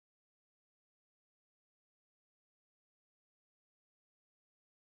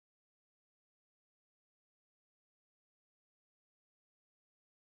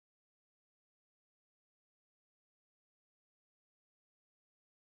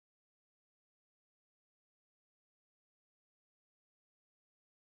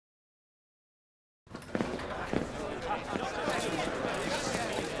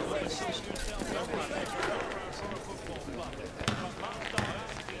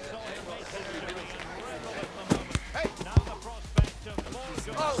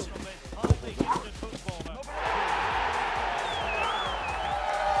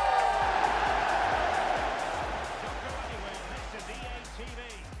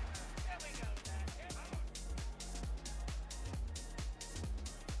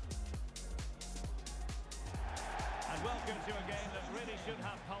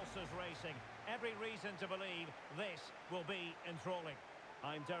reason to believe this will be enthralling.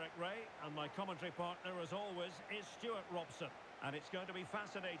 I'm Derek Ray, and my commentary partner, as always, is Stuart Robson. And it's going to be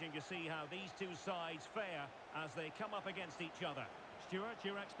fascinating to see how these two sides fare as they come up against each other. Stuart,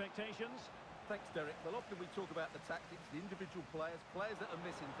 your expectations? Thanks, Derek. Well, often we talk about the tactics, the individual players that are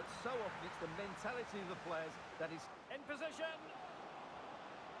missing, but so often it's the mentality of the players that is... In position!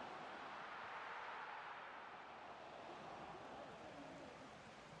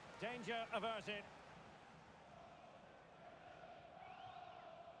 Danger averted.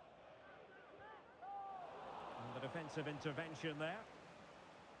 And the defensive intervention there.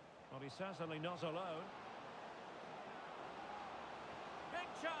 Well, he's certainly not alone. Big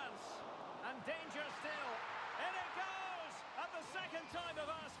chance! And danger still. In it goes! At the second time of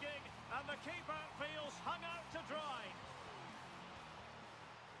asking, and the keeper feels hung out to dry.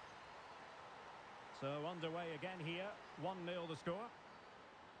 So underway again here. 1-0 the score.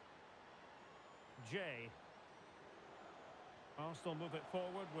 Jay. Arsenal move it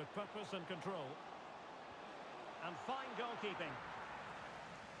forward with purpose and control. And fine goalkeeping.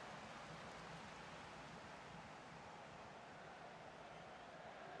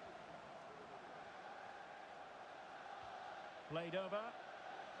 Played over.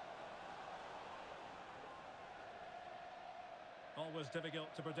 Always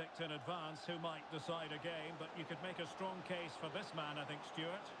difficult to predict in advance who might decide a game, but you could make a strong case for this man, I think,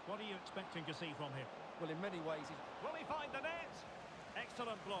 Stuart. What are you expecting to see from him? Well, in many ways... Will he find the net?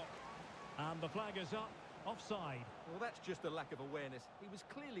 Excellent block. And the flag is up. Offside. Well, that's just a lack of awareness. He was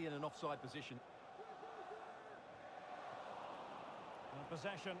clearly in an offside position. And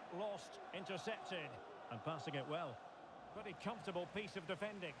possession lost, intercepted. And passing it well. Pretty comfortable piece of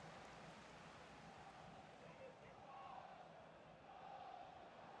defending.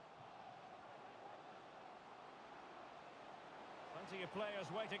 Plenty of players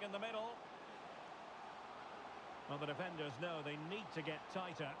waiting in the middle. Well, the defenders know they need to get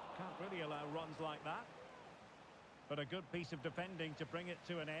tighter. Can't really allow runs like that. But a good piece of defending to bring it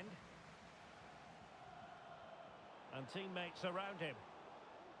to an end. And teammates around him.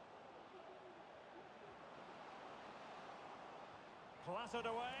 Clattered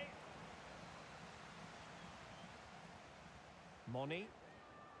away. Moni.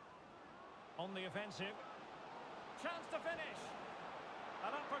 On the offensive. Chance to finish.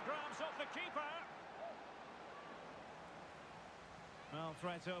 And up for grabs off the keeper. Well,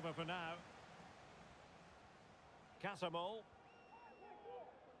 threat over for now. Casamol.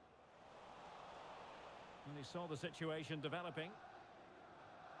 And he saw the situation developing.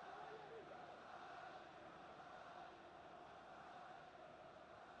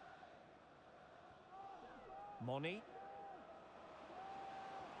 Moni.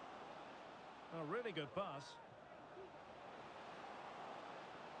 A really good pass.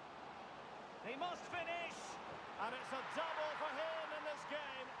 He must finish! And it's a double for him in this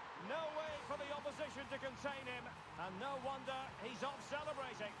game. No way for the opposition to contain him. And no wonder he's off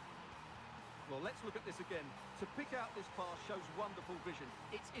celebrating. Well, let's look at this again. To pick out this pass shows wonderful vision.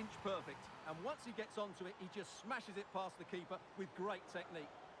 It's inch perfect. And once he gets onto it, he just smashes it past the keeper with great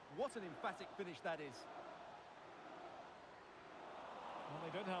technique. What an emphatic finish that is. Well,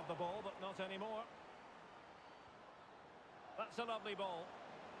 they did have the ball, but not anymore. That's a lovely ball.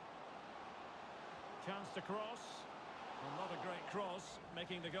 Chance to cross. Well, not a great cross,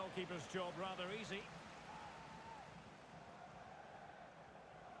 making the goalkeeper's job rather easy.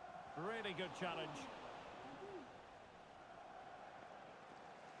 Really good challenge.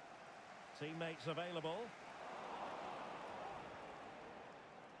 Teammates available.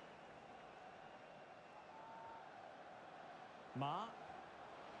 Ma.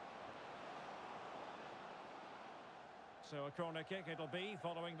 So a corner kick it'll be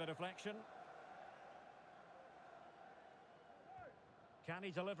following the deflection. Can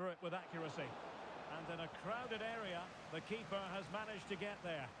he deliver it with accuracy? And in a crowded area, the keeper has managed to get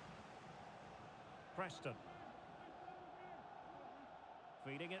there. Preston.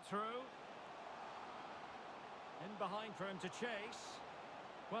 Feeding it through. In behind for him to chase.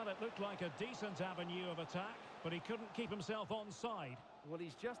 Well, it looked like a decent avenue of attack, but he couldn't keep himself onside. Well,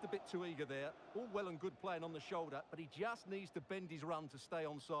 he's just a bit too eager there. All well and good playing on the shoulder, but he just needs to bend his run to stay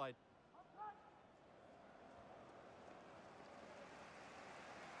onside.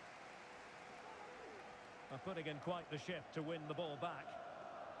 They're putting in quite the shift to win the ball back.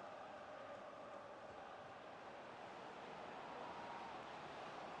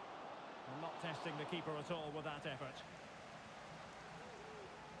 And not testing the keeper at all with that effort.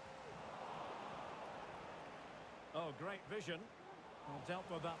 Oh, great vision. Well,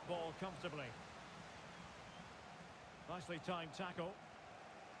 dealt with that ball comfortably. Nicely timed tackle.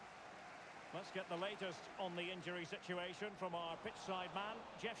 Let's get the latest on the injury situation from our pitchside man,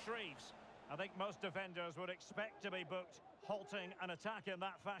 Jeff Shreves. I think most defenders would expect to be booked, halting an attack in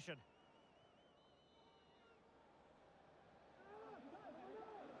that fashion.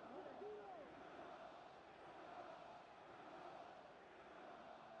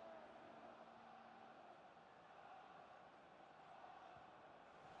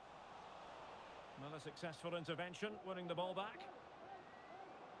 Well, a successful intervention, winning the ball back.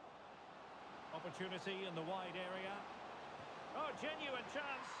 Opportunity in the wide area. Oh, genuine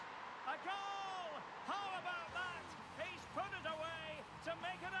chance. A goal! How about that? He's put it away to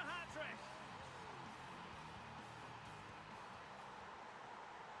make it a hat-trick.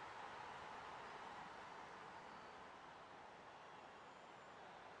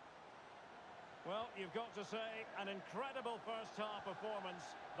 Well, you've got to say, an incredible first-half performance.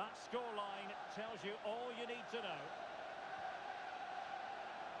 That scoreline tells you all you need to know.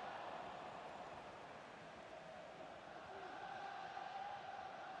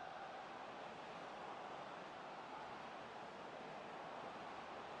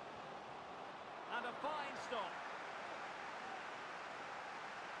 And a fine stop.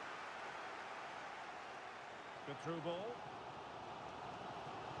 Good through ball.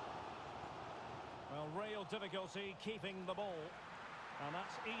 Well, real difficulty keeping the ball. And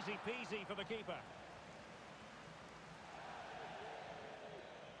that's easy peasy for the keeper.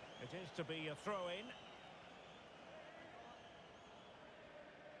 It is to be a throw-in.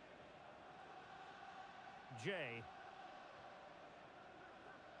 Jay.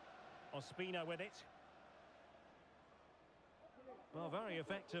 Ospina with it. Well, very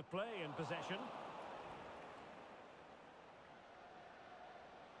effective play in possession.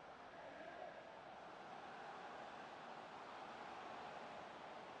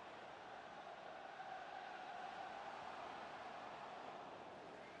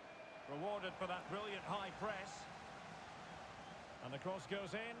 Rewarded for that brilliant high press. And the cross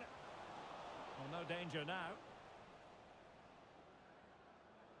goes in. Well, no danger now.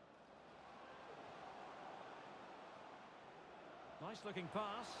 Nice looking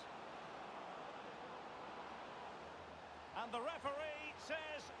pass. And the referee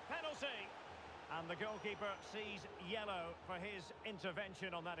says penalty. And the goalkeeper sees yellow for his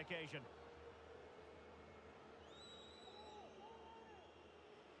intervention on that occasion.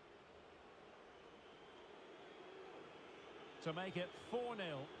 To make it 4-0.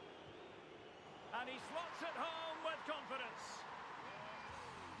 And he slots it home with confidence.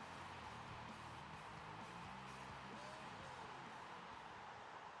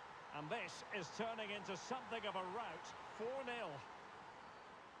 And this is turning into something of a rout. 4-0.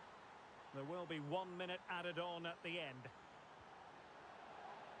 There will be 1 minute added on at the end.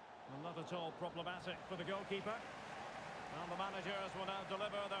 Well, not at all problematic for the goalkeeper. And the managers will now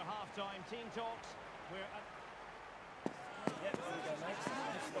deliver their half-time team talks. We're at... Yeah, there we go, mate.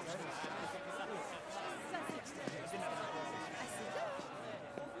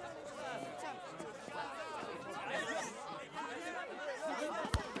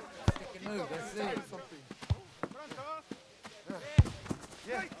 Move, that's it.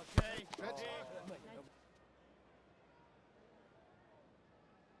 Yeah.